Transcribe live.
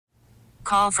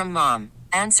Call from mom.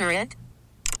 Answer it.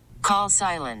 Call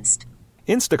silenced.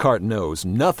 Instacart knows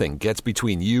nothing gets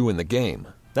between you and the game.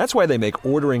 That's why they make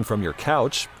ordering from your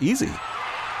couch easy.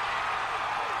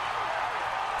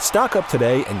 Stock up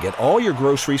today and get all your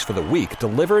groceries for the week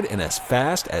delivered in as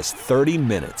fast as 30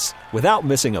 minutes without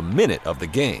missing a minute of the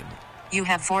game. You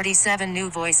have 47 new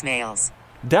voicemails.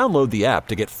 Download the app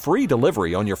to get free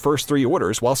delivery on your first 3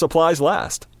 orders while supplies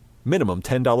last. Minimum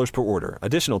 $10 per order.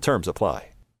 Additional terms apply.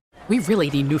 We really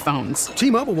need new phones.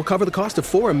 T-Mobile will cover the cost of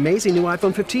 4 amazing new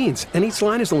iPhone 15s, and each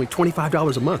line is only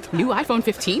 $25 a month. New iPhone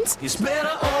 15s? It's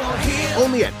better over here.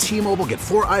 Only at T-Mobile, get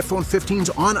 4 iPhone 15s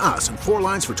on us and 4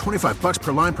 lines for $25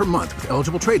 per line per month with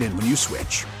eligible trade-in when you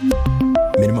switch.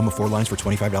 Minimum of 4 lines for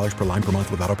 $25 per line per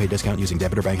month with autopay discount using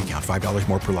debit or bank account. $5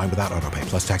 more per line without autopay,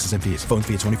 plus taxes and fees. Phone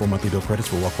fee at 24 monthly bill credits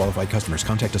for well-qualified customers.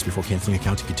 Contact us before canceling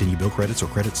account to continue bill credits or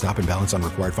credit stop and balance on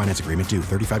required finance agreement due.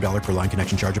 $35 per line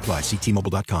connection charge applies. See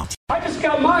T-Mobile.com. I just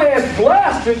got my ass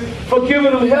blasted for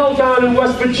giving them hell down in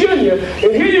West Virginia.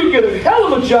 And here you get a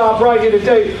hell of a job right here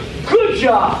today. Good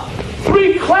job.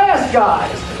 3 class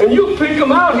guys. And you pick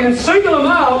them out here and single them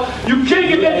out. You can't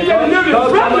get that. You never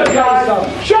threaten the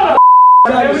guy. Shut up.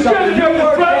 You never threaten the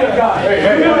guy.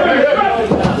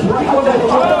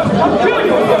 I'm killing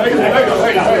you.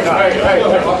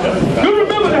 You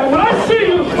remember that. When I see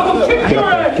you, I'm going to kick your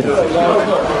ass.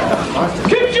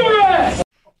 Kick your ass.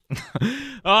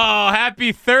 Oh,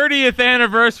 happy 30th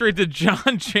anniversary to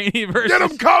John Chaney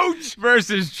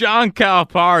versus John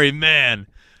Calipari. Man,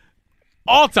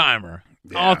 all-timer.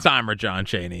 Yeah. All-timer John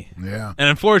Chaney. Yeah. And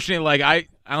unfortunately, like I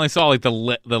only saw like the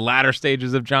latter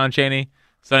stages of John Chaney,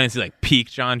 so I didn't see like peak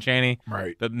John Chaney.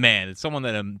 Right. But man, it's someone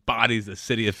that embodies the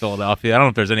city of Philadelphia. I don't know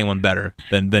if there's anyone better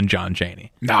than John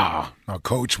Chaney. Nah, our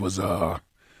coach was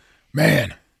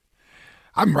man.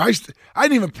 I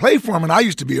didn't even play for him, and I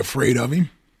used to be afraid of him.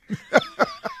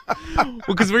 Well,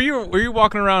 because were you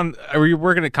walking around? Were you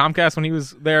working at Comcast when he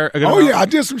was there? Oh yeah, I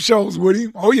did some shows with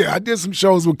him. Oh yeah, I did some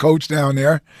shows with Coach down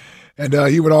there, and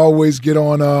he would always get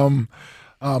on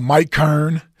Mike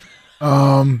Kern.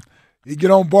 He'd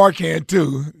get on Barkan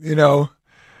too, you know.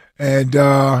 And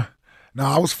now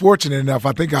I was fortunate enough.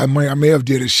 I think I may have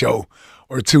did a show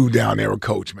or 2 down there with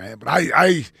Coach, man. But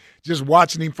I just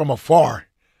watching him from afar.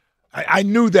 I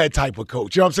knew that type of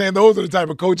coach. You know what I'm saying? Those are the type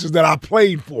of coaches that I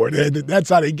played for. That's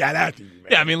how they got after you, man.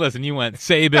 Yeah, I mean, listen, you went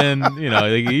Saban. You know,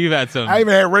 you've had some. I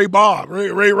even had Ray Bob.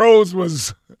 Ray Rose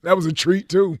was a treat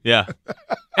too. Yeah,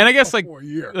 and I guess like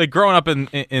growing up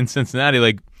in Cincinnati,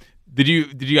 like did you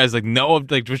guys like know of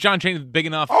like was John Chaney big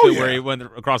enough where he went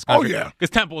across the country? Oh yeah, because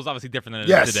Temple was obviously different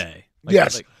than it is today. Like,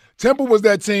 yes, Temple was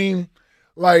that team,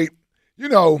 like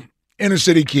inner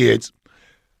city kids.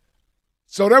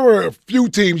 So there were a few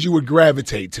teams you would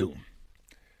gravitate to.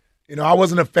 I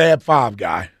wasn't a Fab Five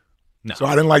guy, so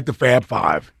I didn't like the Fab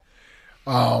Five.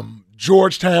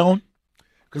 Georgetown,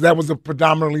 because that was a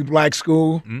predominantly black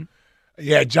school. Mm-hmm.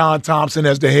 You had John Thompson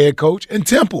as the head coach, and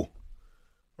Temple,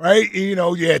 right? You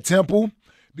had Temple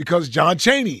because John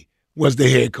Chaney was the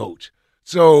head coach.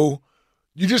 So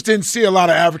you just didn't see a lot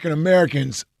of African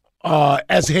Americans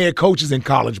as head coaches in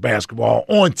college basketball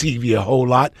on TV a whole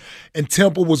lot. And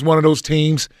Temple was one of those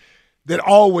teams that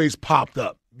always popped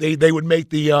up. They would make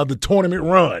the tournament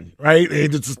run, right?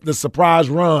 The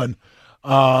surprise run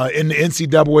in the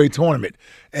NCAA tournament.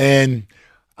 And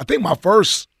I think my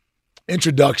first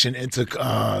introduction into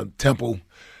Temple,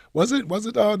 was it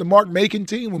the Mark Macon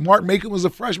team when Mark Macon was a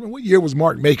freshman? What year was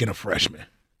Mark Macon a freshman?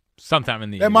 Sometime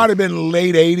in the 80s. That might have been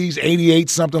late 80s,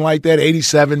 88, something like that,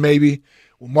 87 maybe.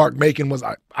 Well, Mark Macon was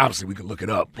obviously we could look it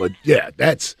up, but yeah,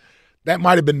 that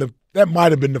might have been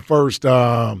the first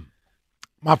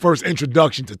my first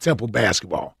introduction to Temple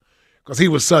basketball because he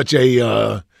was such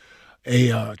a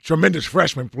tremendous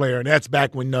freshman player, and that's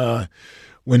back when got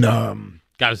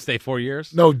to stay 4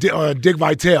 years. No, Dick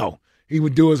Vitale. He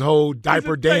would do his whole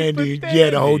diaper dandy,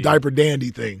 the whole diaper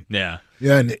dandy thing. Yeah,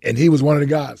 and he was one of the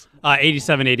guys.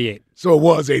 87, 88. So it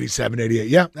was 87, 88.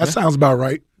 Yeah, that sounds about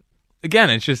right.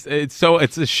 Again,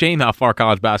 it's a shame how far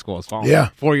college basketball has fallen. Yeah.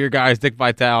 4-year guys, Dick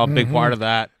Vitale, big part of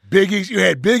that. Big East, you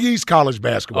had Big East college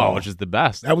basketball. Oh, which is the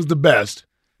best. That was the best.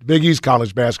 Big East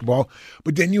college basketball.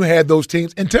 But then you had those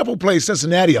teams, and Temple played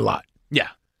Cincinnati a lot. Yeah.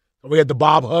 We had the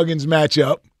Bob Huggins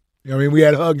matchup. We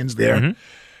had Huggins there.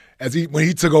 Mm-hmm. When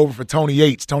he took over for Tony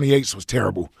Yates. Tony Yates was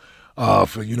terrible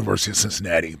for the University of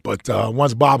Cincinnati. But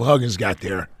once Bob Huggins got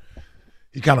there,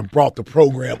 he kind of brought the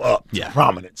program up to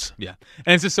prominence. Yeah.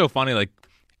 And it's just so funny, like,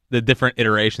 the different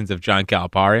iterations of John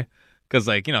Calipari. Because,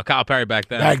 like, Calipari back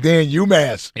then. Back then,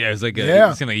 UMass. Yeah, it was like he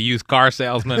seemed like a used car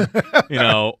salesman.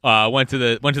 Went to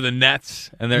the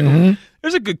Nets, and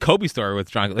there's a good Kobe story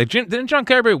with John. Like, didn't John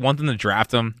Calipari want them to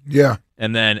draft him? Yeah.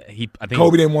 And then I think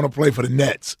Kobe didn't want to play for the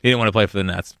Nets. He didn't want to play for the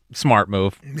Nets. Smart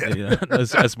move. Yeah.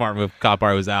 A smart move.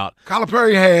 Calipari was out.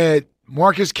 Calipari had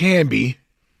Marcus Camby.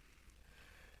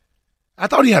 I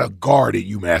thought he had a guard at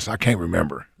UMass. I can't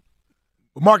remember.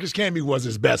 But Marcus Camby was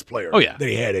his best player. Oh, yeah. That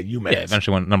he had at UMass. Yeah,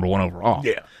 eventually went number 1 overall.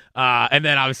 Yeah. And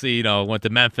then obviously, went to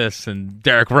Memphis and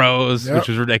Derrick Rose, which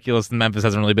was ridiculous. And Memphis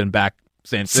hasn't really been back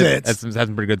since. Has some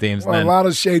pretty good teams. Well, a lot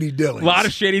of shady dealings. A lot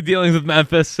of shady dealings with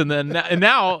Memphis. And then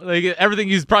now, like, everything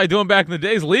he's probably doing back in the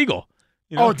day is legal.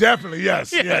 Oh, definitely,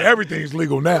 yes. Yeah, everything's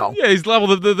legal now. Yeah, he's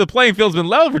leveled. The playing field's been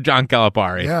leveled for John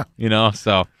Calipari. Yeah.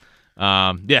 So,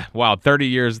 wow, 30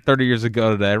 years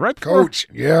ago today. Right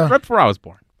before I was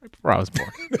born.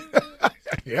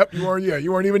 Yep, you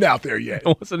weren't even out there yet.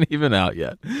 It wasn't even out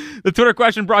yet. The Twitter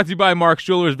question brought to you by Mark's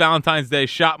Jewelers. Valentine's Day.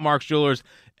 Shop Mark's Jewelers.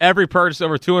 Every purchase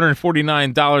over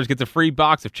 $249 gets a free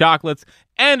box of chocolates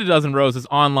and a dozen roses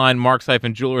online,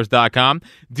 marks-jewelers.com.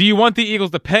 Do you want the Eagles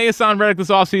to pay Haason Reddick this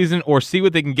offseason or see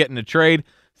what they can get in a trade?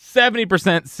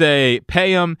 70% say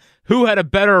pay him. Who had a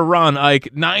better run, Ike?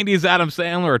 90s Adam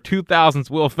Sandler or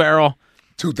 2000s Will Ferrell?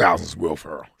 2000s Will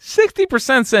Ferrell.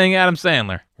 60% saying Adam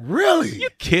Sandler. Really? You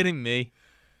kidding me?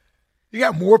 You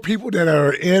got more people that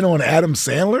are in on Adam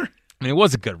Sandler? I mean, it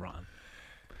was a good run.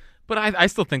 But I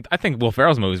still think Will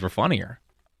Ferrell's movies were funnier.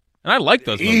 And I like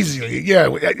those movies. Easily, yeah.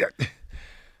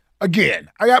 Again,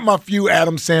 I got my few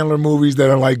Adam Sandler movies that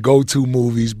are like go-to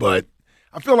movies, but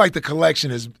I feel like the collection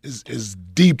is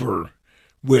deeper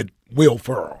with Will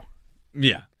Ferrell.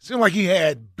 Yeah. It seemed like he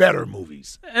had better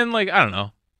movies. And, like, I don't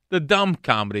know. The dumb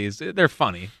comedies, they're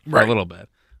funny for a little bit.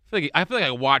 I feel like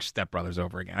I watch Step Brothers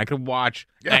over again. I could watch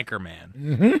Anchorman.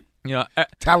 Mm-hmm.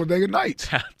 Talladega Nights.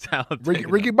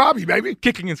 Ricky Bobby, baby.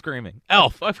 Kicking and Screaming.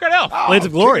 Elf. I forgot Elf. Blades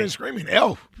of Glory. Kicking and Screaming.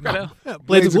 Elf.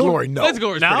 Blades of Glory. No. Blades of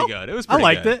Glory was pretty good. It was pretty I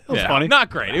liked good. it. It was funny. Not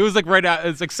great. It was like right out.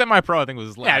 It's like semi-pro. I think was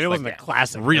his last. Yeah, it wasn't a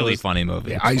classic. Really funny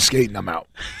movie. Yeah, ice skating. I'm out.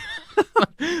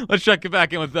 Let's check it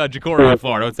back in with Jacory in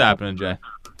Florida. What's happening, Jay?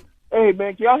 Hey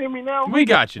man, can y'all hear me now? We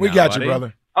got you. We now, got buddy. you,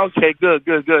 brother. Okay, good.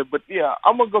 But yeah,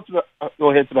 I'm gonna go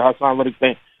ahead to the Haason Reddick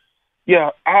thing. Yeah,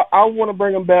 I want to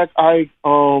bring him back. The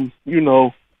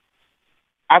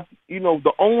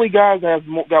only guy that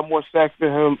has got more sacks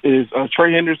than him is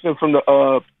Trey Henderson from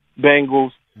the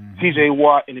Bengals, T.J.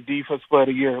 Watt in the defense player of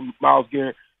the year, Myles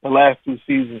Garrett the last 2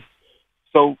 seasons.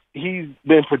 So he's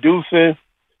been producing,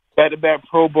 back-to-back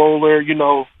Pro Bowler.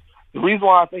 The reason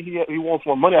why I think he wants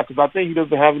more money because I think he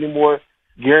doesn't have any more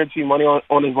guaranteed money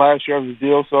on his last year of his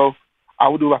deal. So I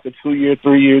would do like a 2-year,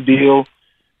 3-year deal.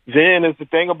 Then the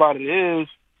thing about it is,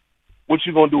 what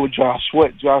you going to do with Josh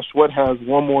Sweat? Josh Sweat has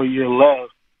 1 more year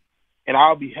left, and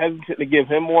I'll be hesitant to give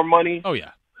him more money. Oh,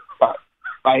 yeah.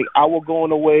 Like, I will go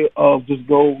in the way of just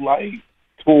go, like,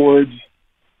 towards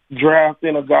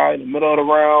drafting a guy in the middle of the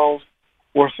rounds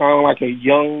or signing, like, a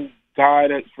young guy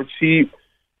that's for cheap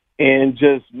and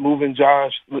just moving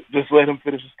Josh, just let him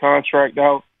finish his contract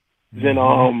out.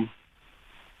 Mm-hmm.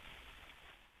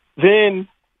 Then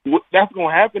what that's going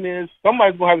to happen is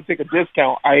somebody's going to have to take a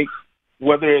discount,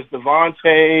 whether it's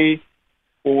Devontae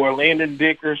or Landon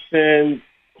Dickerson,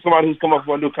 somebody who's come up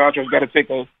with a new contract has got to take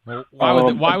a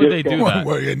Why would they do that?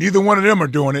 Well, yeah, neither one of them are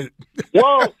doing it.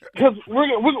 Well, because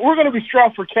we're going to be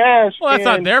strapped for cash. Well, that's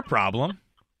not their problem.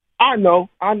 I know,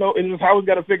 and it's how we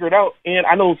got to figure it out. And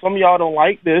I know some of y'all don't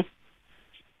like this.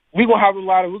 We're gonna have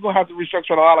to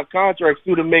restructure a lot of contracts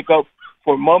too to make up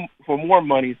for more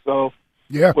money. So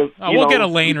yeah, we'll get a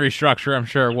Lane restructure. I'm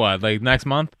sure. What, like next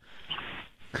month?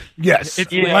 Yes,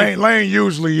 Lane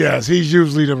usually he's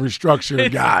usually the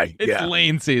restructure guy. It's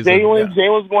Lane season.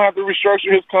 Jalen's gonna have to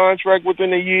restructure his contract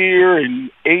within a year, and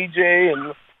AJ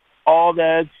and all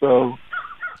that. So.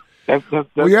 They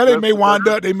may wind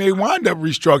up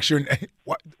restructuring.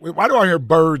 Why do I hear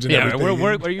birds and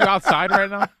everything? Are you outside right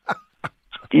now?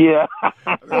 Yeah.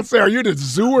 I'll say, are you at the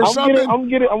zoo or something? I'm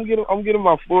getting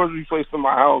my floors replaced in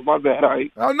my house. My bad.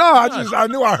 Oh no, I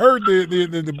knew I heard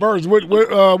the birds.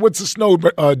 What's the snow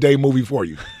day movie for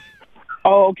you?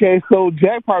 Oh, okay. So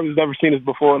Jack probably has never seen this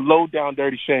before. Low Down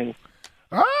Dirty Shame.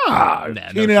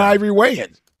 Keenan Ivory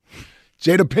Wayans,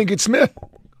 Jada Pinkett Smith.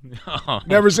 Oh.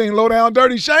 Never seen Low Down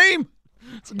Dirty Shame?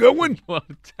 It's a good one. Low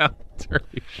Down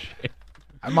Dirty Shame.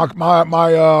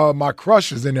 My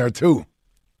crush is in there too.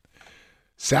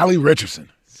 Sally Richardson.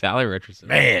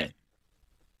 Man.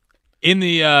 In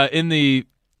the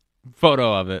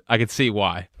photo of it, I can see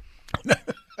why.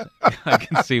 I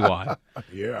can see why.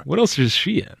 Yeah. What else is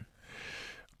she in?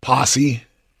 Posse.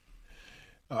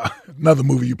 Another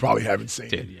movie you probably haven't seen.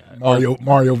 Dude, yeah.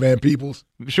 Mario Van Peebles.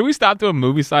 Should we stop doing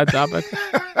movie side topics?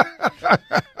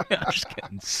 I'm just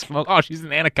getting smoked. Oh, she's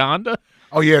an Anaconda?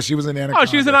 Oh, yeah, she was in Anaconda. Oh,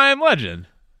 she was an I Am Legend.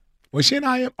 Was she in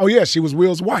I Am? Oh, yeah, she was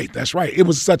Will's wife. That's right. It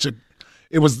was such a –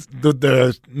 it was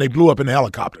they blew up in the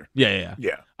helicopter. Yeah.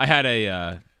 I had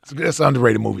a it's an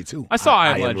underrated movie, too. I saw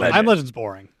I Am Legend. I Am Legend's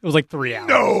boring. It was like 3 hours.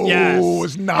 No, yes.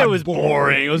 it's not. It was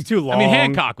boring. It was too long. I mean,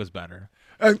 Hancock was better.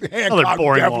 Hancock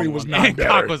definitely was not Hancock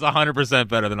better. was 100%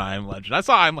 better than I Am Legend.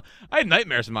 I had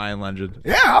nightmares from I Am Legend.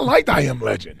 Yeah, I liked I Am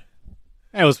Legend.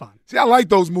 It was fun. See, I like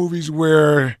those movies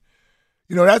where,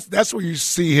 that's where you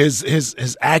see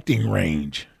his acting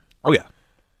range. Oh, yeah.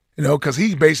 Because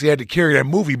he basically had to carry that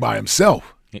movie by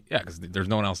himself. Yeah, because there's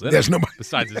no one else in it. There's nobody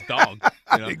besides his dog.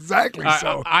 Exactly.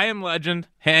 So I Am Legend,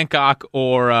 Hancock,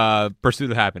 or Pursuit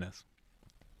of Happiness.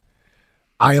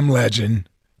 I Am Legend,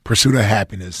 Pursuit of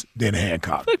Happiness, then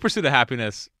Hancock. I feel like Pursuit of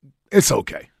Happiness. It's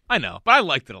okay. I know, but I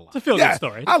liked it a lot. It's a feel-good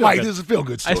story. I like it. It's a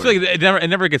feel-good story. I feel like it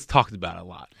never gets talked about a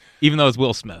lot, even though it's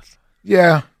Will Smith.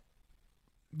 Yeah.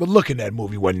 But looking at that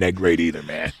movie wasn't that great either,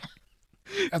 man.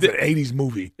 That's an 80s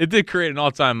movie. It did create an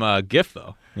all-time GIF,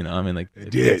 though.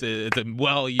 It's a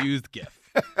well-used GIF.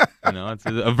 It's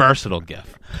a versatile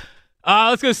GIF.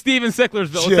 Let's go to Steve in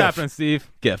Sicklersville. What's happening, Steve?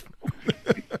 GIF.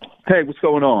 Hey, what's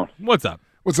going on? What's up?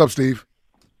 What's up, Steve?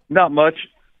 Not much.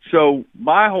 So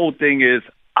my whole thing is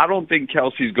I don't think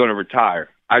Kelce's going to retire.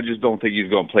 I just don't think he's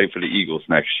going to play for the Eagles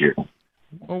next year.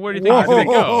 Well, where do you think he's going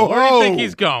to go? Where do you think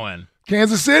he's going?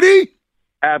 Kansas City?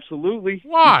 Absolutely.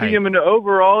 Why? You see him in the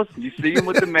overalls. You see him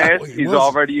with the mask. He's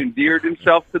already endeared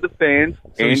himself to the fans.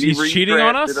 So he's cheating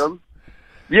on us? Him.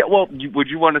 Yeah, well, would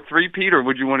you want a three-peat or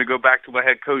would you want to go back to a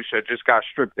head coach that just got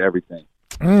stripped of everything?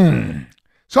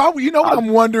 So, what I'm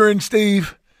wondering,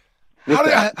 Steve?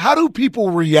 How do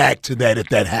people react to that if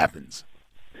that happens?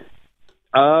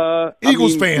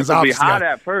 Eagles fans, obviously.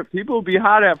 People will be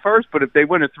hot at first, but if they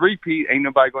win a three-peat, ain't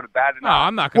nobody going to bat it out. No,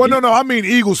 I'm not going to. Well, no, I mean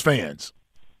Eagles fans.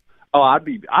 Oh, I'd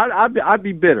be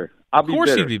bitter. Of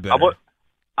course you'd be bitter.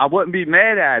 I wouldn't be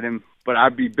mad at him, but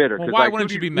I'd be bitter. Well, why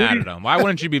wouldn't you be mad at him? Why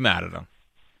wouldn't you be mad at him?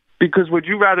 Because would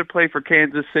you rather play for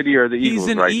Kansas City or the Eagles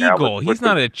right now? He's an Eagle. He's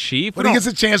not a Chief. But he gets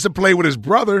a chance to play with his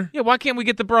brother. Yeah, why can't we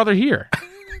get the brother here?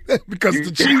 Because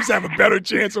the Chiefs have a better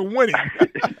chance of winning.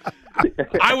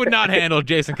 I would not handle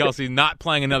Jason Kelce not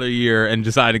playing another year and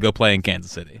deciding to go play in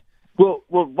Kansas City. Well,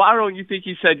 why don't you think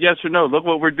he said yes or no? Look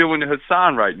what we're doing to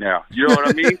Haason right now. You know what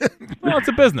I mean? Well, it's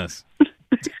a business.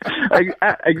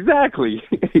 Exactly.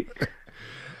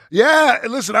 Yeah,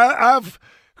 listen, I've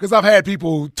had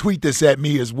people tweet this at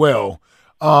me as well.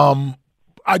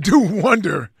 I do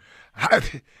wonder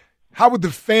how would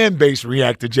the fan base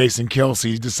react to Jason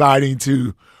Kelce deciding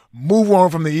to move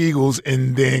on from the Eagles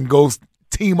and then go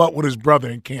team up with his brother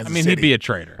in Kansas City? He'd be a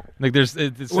traitor. Like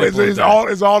it's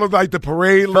all of like the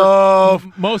parade love.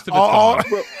 Most of it's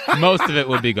gone. Most of it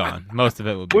would be gone. Most of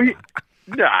it would be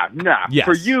gone. Nah. Yes.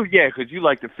 For you, yeah, because you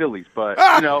like the Phillies, but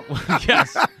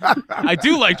yes, I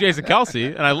do like Jason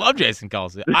Kelce, and I love Jason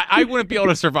Kelce. I wouldn't be able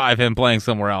to survive him playing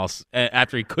somewhere else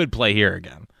after he could play here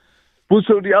again. Well,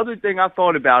 so the other thing I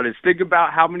thought about is think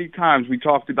about how many times we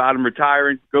talked about him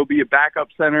retiring, go be a backup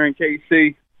center in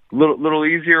KC, little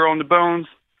easier on the bones.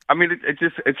 I mean,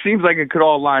 it seems like it could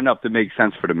all line up to make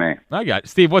sense for the man. I got it.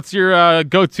 Steve, what's your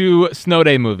go-to snow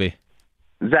day movie?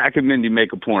 Zach and Mindy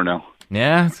Make a Porno.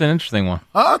 Yeah, it's an interesting one.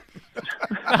 Huh?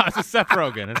 No, it's a Seth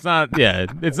Rogen. It's not. Yeah,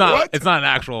 it's not. What? It's not an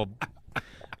actual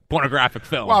pornographic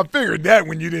film. Well, I figured that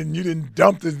when you didn't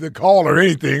dump the call or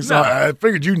anything, so I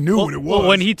figured you knew what it was. Well,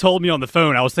 when he told me on the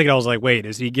phone, I was like, wait,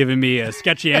 is he giving me a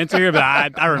sketchy answer? But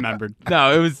I remembered.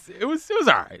 No, it was all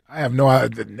right. I have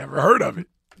never heard of it.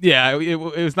 Yeah, it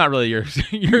was not really your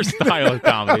style of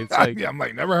comedy. It's like, I'm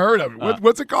like, never heard of it.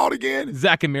 What's it called again?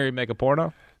 Zach and Mary Make a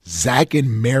Porno. Zach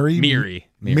and Mary?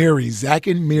 Mary. Zach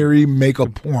and Mary Make a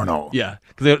Porno. Yeah,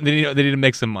 because they need to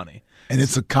make some money. And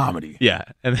it's a comedy. Yeah,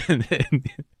 and then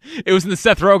it was in the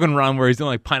Seth Rogen run where he's doing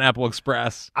like Pineapple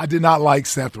Express. I did not like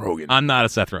Seth Rogen. I'm not a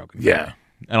Seth Rogen guy. Yeah.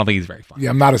 I don't think he's very funny. Yeah,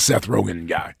 I'm not a Seth Rogen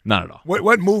guy. Not at all.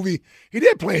 What movie? He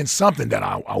did play in something that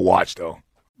I watched, though.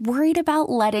 Worried about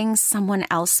letting someone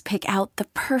else pick out the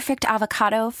perfect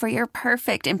avocado for your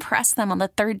perfect impress them on the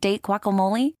third date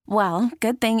guacamole? Well,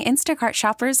 good thing Instacart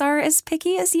shoppers are as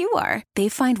picky as you are. They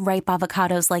find ripe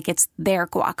avocados like it's their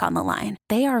guac on the line.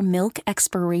 They are milk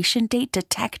expiration date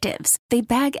detectives. They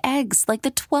bag eggs like the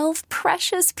 12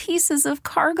 precious pieces of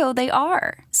cargo they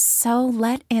are. So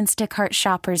let Instacart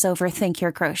shoppers overthink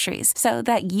your groceries so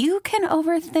that you can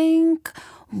overthink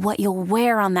what you'll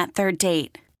wear on that third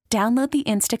date. Download the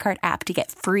Instacart app to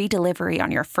get free delivery on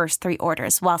your first 3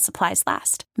 orders while supplies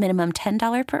last. Minimum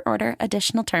 $10 per order.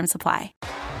 Additional terms apply.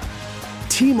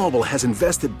 T-Mobile has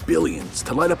invested billions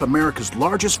to light up America's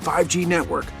largest 5G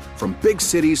network, from big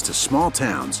cities to small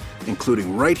towns,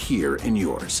 including right here in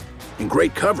yours. And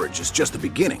great coverage is just the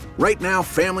beginning. Right now,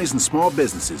 families and small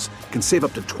businesses can save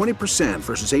up to 20%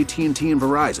 versus AT&T and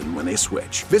Verizon when they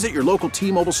switch. Visit your local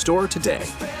T-Mobile store today.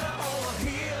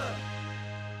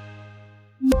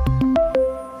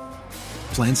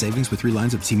 Plan savings with 3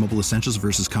 lines of T-Mobile Essentials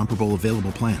versus comparable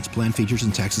available plans. Plan features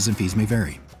and taxes and fees may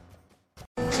vary.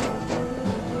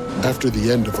 After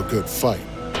the end of a good fight,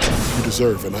 you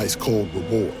deserve an ice-cold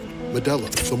reward. Modelo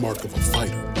is the mark of a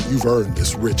fighter. You've earned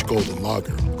this rich golden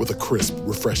lager with a crisp,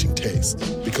 refreshing taste.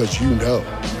 Because you know,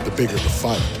 the bigger the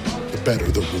fight, the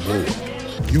better the reward.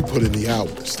 You put in the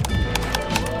hours,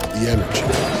 the energy,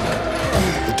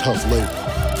 the tough labor.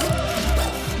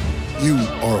 You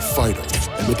are a fighter,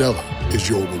 and Modelo is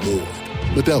your reward.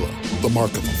 Modelo, the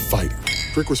mark of a fighter.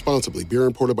 Drink responsibly. Beer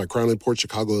imported by Crown Imports,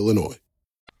 Chicago, Illinois.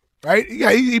 Right?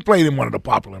 Yeah, he played in one of the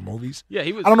popular movies. Yeah,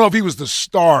 he was. I don't know if he was the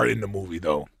star in the movie,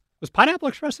 though. Was Pineapple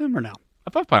Express him or no? I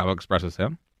thought Pineapple Express was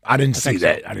him. I didn't see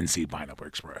that. So. I didn't see Pineapple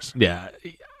Express. Yeah,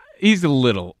 he's a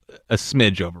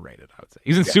smidge overrated, I would say.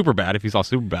 He's in Superbad, if you saw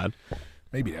Superbad.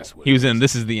 Maybe that's what he was in.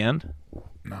 This Is the End.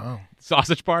 No.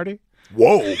 Sausage Party.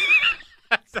 Whoa.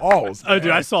 Oh, dude,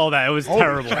 I saw that. It was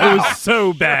terrible. Cow. It was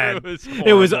so bad.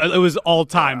 It was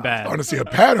all-time bad. I want to see a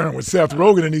pattern with Seth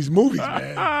Rogen in these movies,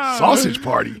 man. Sausage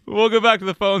Party. We'll go back to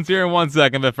the phones here in 1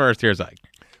 second, but first, here's Ike.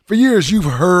 For years, you've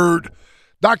heard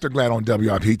Dr. Glad on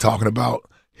WIP talking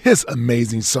about his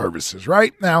amazing services,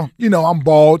 right? Now, you know, I'm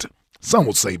bald. Some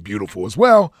will say beautiful as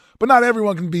well, but not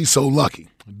everyone can be so lucky.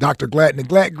 Dr. Glad and the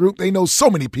Glad Group, they know so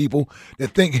many people that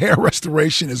think hair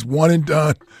restoration is one and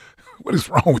done. What is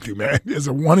wrong with you, man? It's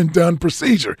a one-and-done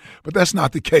procedure, but that's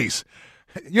not the case.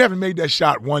 You haven't made that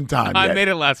shot one time yet. I made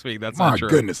it last week. That's not true.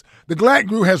 My goodness. The Glad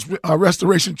Group has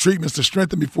restoration treatments to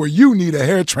strengthen before you need a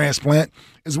hair transplant,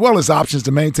 as well as options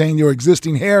to maintain your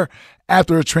existing hair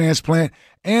after a transplant,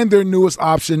 and their newest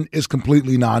option is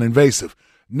completely non-invasive.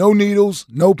 No needles,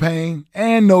 no pain,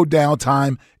 and no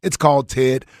downtime. It's called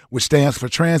TED, which stands for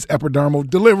Transepidermal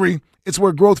Delivery. It's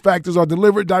where growth factors are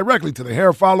delivered directly to the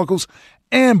hair follicles,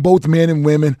 and both men and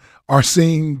women are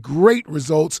seeing great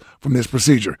results from this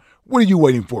procedure. What are you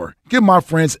waiting for? Give my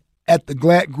friends at the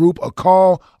Glad Group a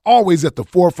call, always at the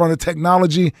forefront of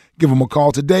technology. Give them a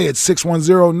call today at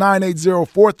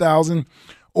 610-980-4000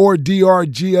 or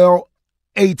drglat.com.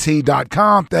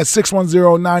 That's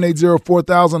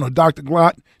 610-980-4000 or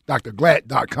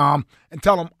drglad.com, and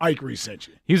tell them Ike Reese sent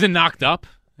you. He was in Knocked Up.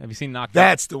 Have you seen Knocked Up?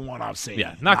 That's the one I've seen.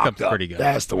 Yeah, Knocked Up's pretty good.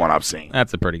 That's the one I've seen.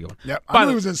 That's a pretty good one. Yep. I knew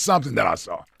he was in something that I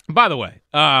saw. By the way,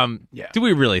 do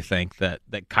we really think that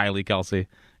Kelce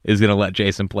is going to let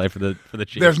Jason play for the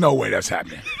Chiefs? There's no way that's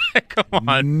happening. Come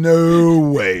on. No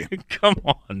way. Come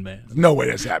on, man. No way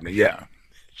that's happening, yeah.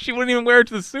 She wouldn't even wear it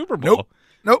to the Super Bowl.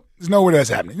 Nope. There's no way that's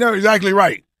happening. No, exactly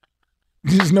right.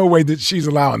 There's no way that she's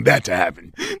allowing that to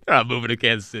happen. They're not moving to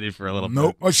Kansas City for a little bit.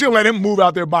 Nope. Well, she'll let him move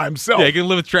out there by himself. Yeah, he can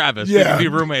live with Travis. Yeah. They can be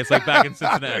roommates like back in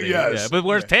Cincinnati. Yes. Yeah. But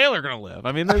where's Taylor going to live?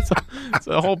 I mean, it's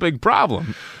a whole big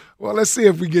problem. Well, let's see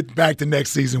if we get back to next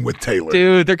season with Taylor.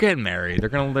 Dude, they're getting married. They're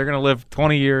gonna live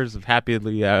 20 years of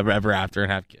happily ever after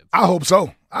and have kids. I hope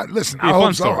so. I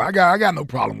hope so. I got no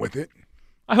problem with it.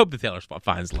 I hope that Taylor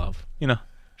finds love. You know,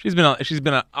 she's been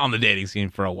on the dating scene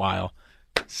for a while.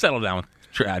 Settle down with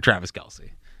Travis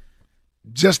Kelce.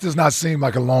 Just does not seem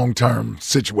like a long-term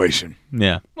situation.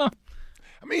 Yeah. Well,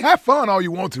 I mean, have fun all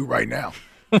you want to right now.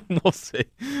 We'll see.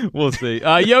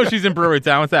 Yoshi's in Brewery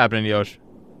Town. What's happening, Yosh?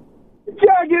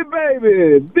 Jacket,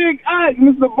 baby. Big Ike,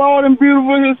 Mr. Bald and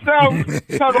Beautiful himself.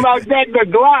 Talking about Dr.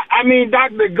 Glock.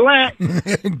 Dr. Glack.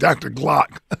 Dr.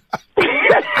 Glock.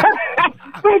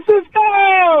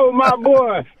 Francisco, my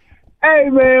boy. Hey,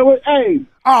 man. Hey.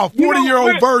 Oh,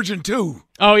 40-year-old virgin, too.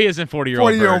 Oh, he is in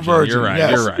 40-year-old virgin. You're right.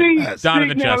 Yes. You're right. Yes.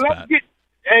 Donovan Chestnut.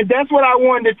 And that's what I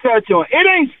wanted to touch on. It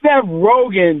ain't Seth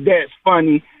Rogen that's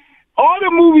funny. All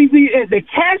the movies the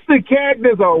cast of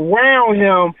characters around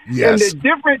him and the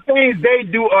different things they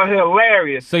do are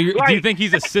hilarious. So do you think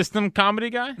he's a system comedy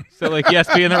guy? So like he has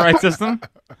to be in the right system?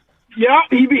 Yeah,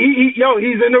 he's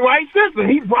in the right system.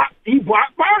 He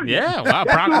Brock Purdy. Yeah, wow,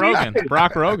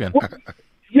 Brock Rogan.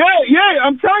 Yeah,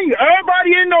 I'm telling you,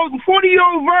 everybody in those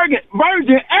 40-year-old virgin,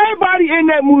 everybody in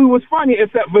that movie was funny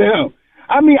except for him.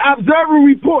 Observe and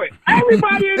report.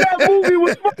 Everybody in that movie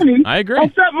was funny. I agree.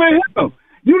 Except for him.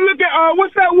 You look at,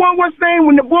 what's the name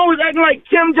when the boy was acting like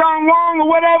Kim Jong-un or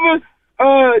whatever,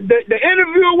 the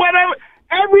interview or whatever,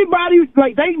 everybody,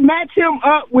 like, they match him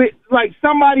up with, like,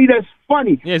 somebody that's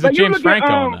funny. Yeah, he's like, a James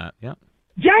Franco in that. Yeah.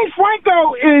 James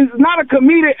Franco is not a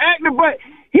comedic actor, but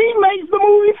he makes the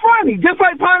movie funny, just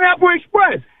like Pineapple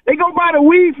Express. They go buy the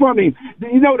weed from him,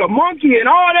 you know, the monkey and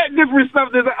all that different stuff.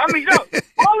 I mean, look,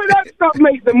 all of that stuff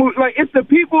makes the movie. Like, it's the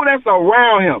people that's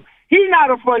around him. He's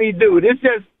not a funny dude. It's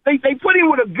just they put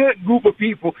him with a good group of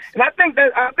people, and I think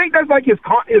that's like his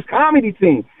comedy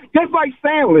team. Just like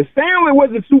Sandler. Sandler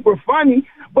wasn't super funny,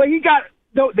 but he got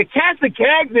the cast of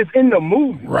characters in the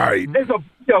movie. Right. There's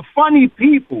a funny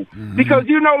people because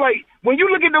you know, like when you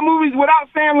look at the movies without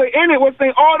Sandler in it, what's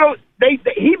saying all those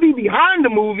he be behind the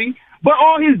movie. But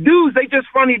all his dudes, they just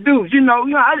funny dudes. You know,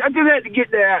 I just had to get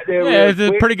that out there. Yeah, it's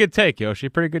a pretty good take, Yoshi.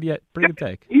 Pretty good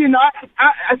take. You know,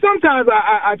 I sometimes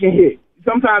I can hit.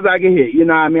 Sometimes I can hit. You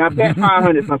know what I mean? I bet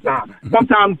 500 sometimes.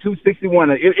 Sometimes 261.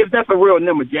 If that's a real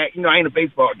number, Jack. You know, I ain't a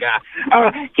baseball guy.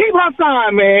 Keep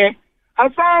Haason, man.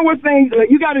 Haason was saying,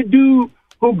 you got a dude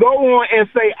who go on and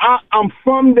say, I'm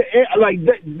from the, like,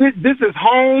 this is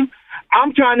home.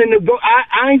 I'm trying to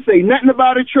I ain't say nothing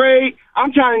about a trade.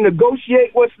 I'm trying to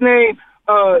negotiate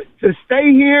to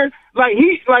stay here. Like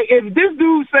if this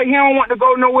dude say he don't want to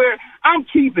go nowhere, I'm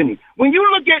keeping him. When you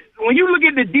look at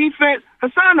the defense,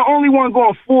 Haason the only one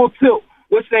going full tilt.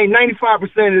 95% of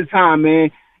the time,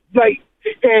 man. Like,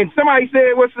 and somebody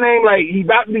said like he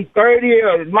about to be 30,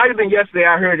 or it might have been yesterday.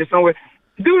 I heard it somewhere.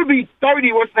 The dude will be 30,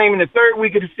 in the third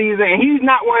week of the season, and he's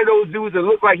not one of those dudes that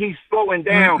look like he's slowing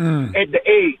down at the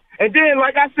age. And then,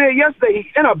 like I said yesterday,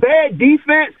 in a bad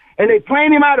defense, and they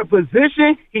playing him out of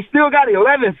position, he still got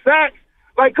 11 sacks.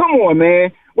 Like, come on,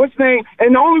 man. What's the name?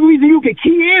 And the only reason you can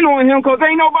key in on him because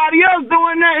ain't nobody else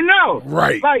doing nothing else.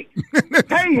 Right. Like,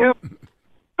 pay him.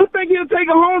 I think he'll take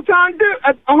a hometown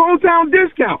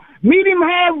discount. Meet him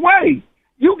halfway.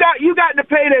 You got to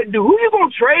pay that dude. Who you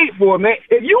gonna trade for, man?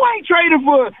 If you ain't trading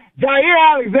for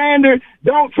Jair Alexander,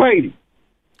 don't trade him.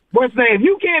 What's the name? If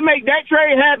you can't make that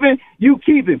trade happen, you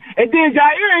keep him. And then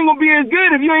Jair ain't gonna be as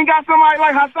good if you ain't got somebody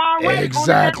like Haason Reddick.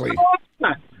 Exactly.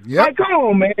 Yep. Like, come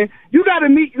on, man. You got to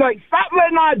stop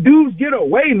letting our dudes get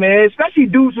away, man, especially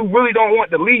dudes who really don't want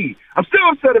to leave. I'm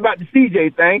still upset about the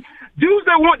CJ thing. Dudes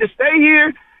that want to stay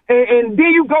here, and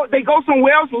then they go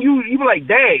somewhere else, and you be like,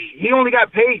 dang, he only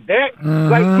got paid that?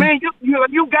 Like, man,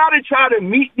 you got to try to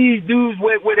meet these dudes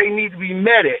where they need to be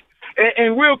met at.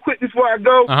 And real quick before I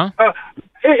go,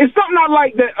 it's something I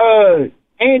like that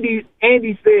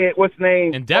Andy said, what's his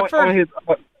name? In Deptford? On his,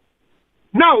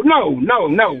 No,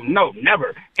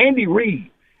 never. Andy Reid.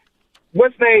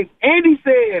 What's his name? Andy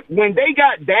said when they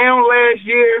got down last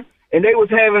year and they was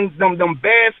having them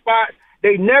bad spots,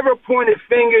 they never pointed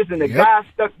fingers and the guys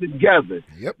stuck together.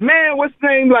 Yep. Man, what's his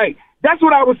name? Like, that's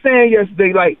what I was saying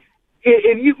yesterday. Like,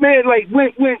 if you, man, like,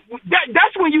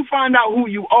 that's when you find out who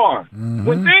you are.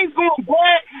 When things going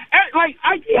bad, like,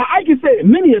 I can say it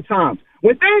many a times.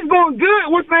 When things going good,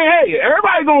 what's his name? Hey,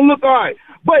 everybody gonna look all right.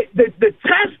 But the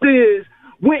test is,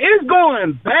 when it's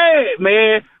going bad,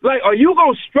 man, like, are you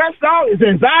going to stress out? Is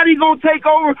anxiety going to take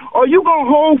over? Or are you going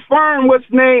to hold firm, what's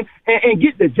the name, and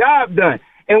get the job done?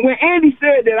 And when Andy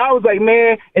said that, I was like,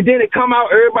 man, and then it come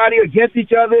out everybody against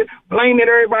each other, blaming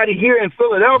everybody here in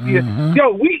Philadelphia.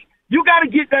 Yo, you got to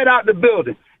get that out the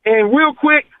building. And real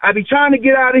quick, I be trying to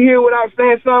get out of here without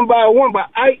saying something about one,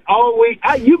 but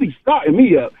you be starting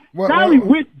me up. Sally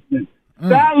Richardson.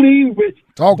 Sally Richardson.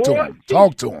 Talk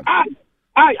to him.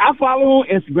 I follow her on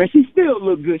Instagram. She still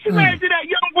look good. She's married to that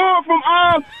young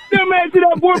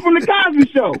boy from the Cosby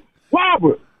Show,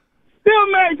 Robert.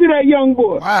 Still married to that young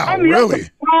boy. Wow,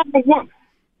 really?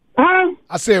 Huh?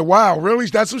 I said, wow, really?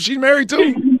 That's who she's married to?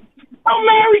 I'm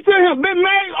married to him. Been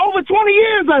married over 20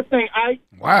 years, I think.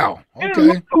 Wow. Okay. And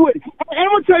I'm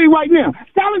gonna tell you right now,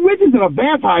 Sally Richardson a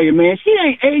vampire, man. She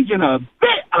ain't aging a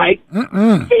bit, Ike.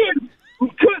 She is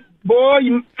cook, boy.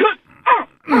 You cook.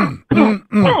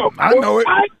 I know it.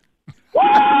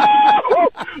 Oh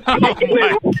my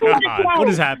God. What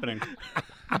is happening?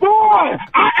 Boy,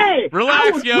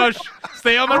 relax, Yosh.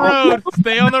 Stay on the road.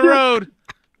 Stay on the road.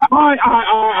 All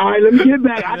right. Let me get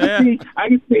back. I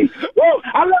can see. Whoa,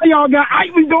 I love y'all guys.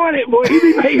 Ike be doing it, boy. He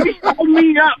be starting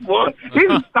me up, boy. He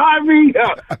be starting me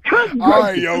up. All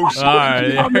right, Yosh. All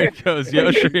right, there it goes.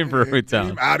 Yosh in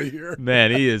Brewtown. Out of here.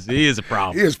 Man, he is a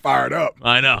problem. He is fired up.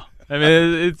 I know. I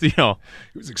mean, it's, he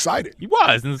was excited. He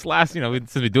was. And this last,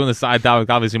 since we're doing the side topic,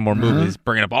 obviously more movies,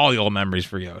 bringing up all the old memories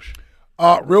for Yosh.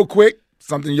 Real quick,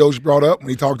 something Yosh brought up when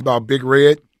he talked about Big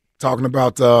Red, talking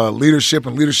about leadership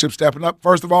and leadership stepping up.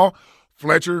 First of all,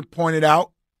 Fletcher pointed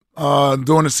out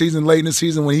during the season, late in the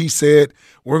season, when he said,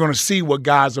 we're going to see what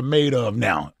guys are made of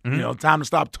now. Mm-hmm. Time to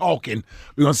stop talking.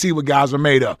 We're going to see what guys are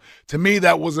made of. To me,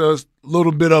 that was a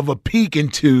little bit of a peek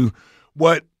into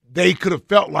what they could have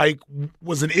felt like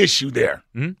was an issue there.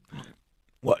 Mm-hmm.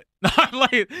 What?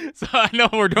 So I know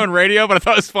we're doing radio, but I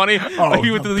thought it was funny. Oh, like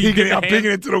I'm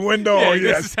peeking into the window. Yeah,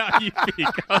 Yes. This is how you peek.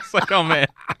 I was like, oh, man.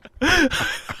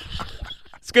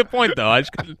 It's a good point, though. I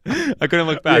couldn't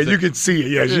look past it. Yeah, you can see it.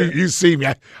 Yes, yeah. you see me.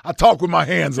 I talk with my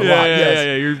hands a lot. Yes.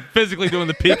 Yeah. You're physically doing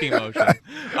the peeking motion.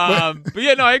 But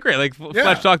yeah, no, I agree. Like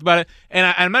Fletch talked about it,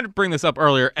 and I meant to bring this up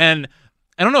earlier. And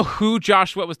I don't know who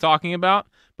Josh Sweat was talking about,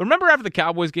 but remember after the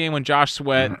Cowboys game when Josh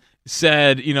Sweat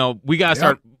said, we got to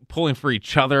start pulling for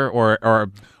each other or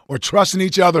trusting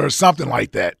each other or something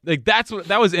like that. Like that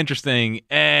was interesting,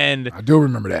 and I do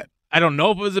remember that. I don't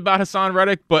know if it was about Haason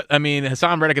Reddick, but I mean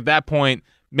Haason Reddick at that point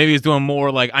maybe he's doing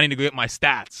more like I need to go get my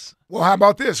stats. Well, how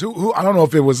about this? Who I don't know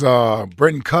if it was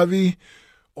Brenton Covey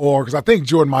or because I think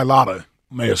Jordan Mailata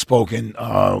may have spoken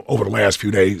over the last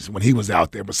few days when he was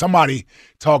out there, but somebody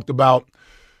talked about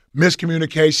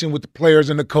miscommunication with the players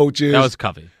and the coaches. That was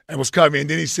Covey. It was Covey, and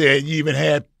then he said you even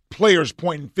had players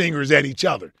pointing fingers at each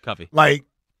other. Covey. Like,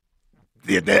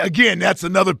 again, that's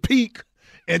another peek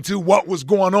into what was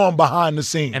going on behind the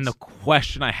scenes. And the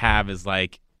question I have is,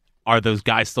 like, are those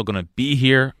guys still going to be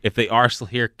here? If they are still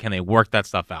here, can they work that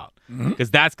stuff out? Because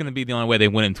that's going to be the only way they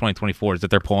win in 2024 is that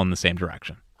they're pulling in the same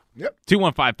direction. Yep.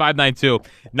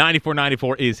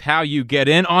 215-592-9494 is how you get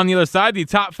in. On the other side, the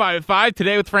top 5 at 5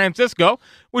 today with Francisco,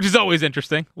 which is always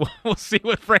interesting. We'll see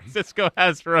what Francisco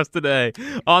has for us today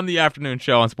on the afternoon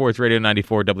show on Sports Radio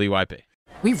 94 WIP.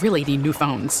 We really need new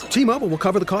phones. T-Mobile will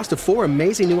cover the cost of 4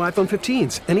 amazing new iPhone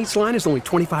 15s, and each line is only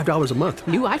 $25 a month.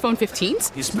 New iPhone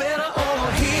 15s? It's better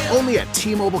over here. Only at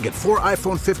T-Mobile, get 4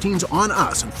 iPhone 15s on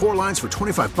us and 4 lines for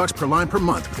 $25 per line per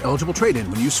month with eligible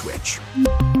trade-in when you switch.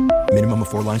 Minimum of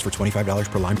 4 lines for $25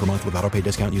 per line per month with autopay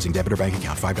discount using debit or bank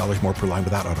account. $5 more per line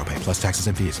without autopay, plus taxes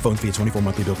and fees. Phone fee at 24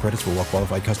 monthly bill credits for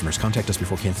well-qualified customers. Contact us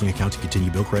before canceling account to continue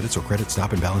bill credits or credit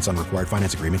stop and balance on required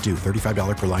finance agreement due.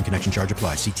 $35 per line connection charge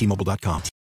applies. See T-Mobile.com.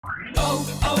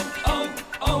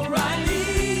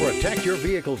 O'Reilly. Protect your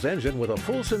vehicle's engine with a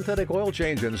full synthetic oil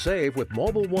change and save with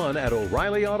Mobile One at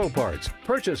O'Reilly Auto Parts.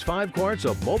 Purchase 5 quarts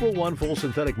of Mobile One full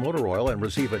synthetic motor oil and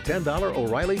receive a $10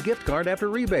 O'Reilly gift card after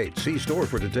rebate. See store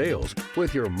for details.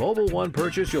 With your Mobile One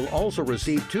purchase, you'll also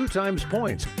receive 2 times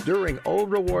points during O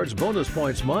Rewards Bonus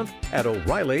Points Month at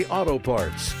O'Reilly Auto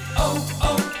Parts.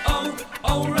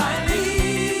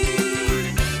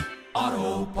 O'Reilly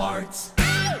Auto Parts.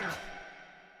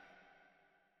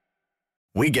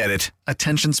 We get it.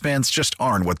 Attention spans just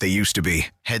aren't what they used to be.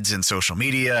 Heads in social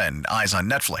media and eyes on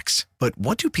Netflix. But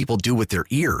what do people do with their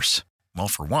ears? Well,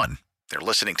 for one, they're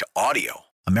listening to audio.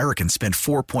 Americans spend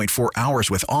 4.4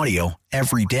 hours with audio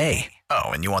every day. Oh,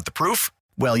 and you want the proof?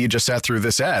 Well, you just sat through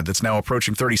this ad that's now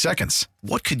approaching 30 seconds.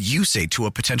 What could you say to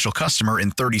a potential customer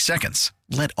in 30 seconds?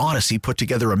 Let Odyssey put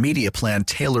together a media plan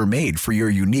tailor-made for your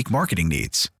unique marketing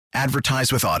needs.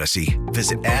 Advertise with Odyssey.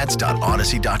 Visit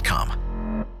ads.odyssey.com.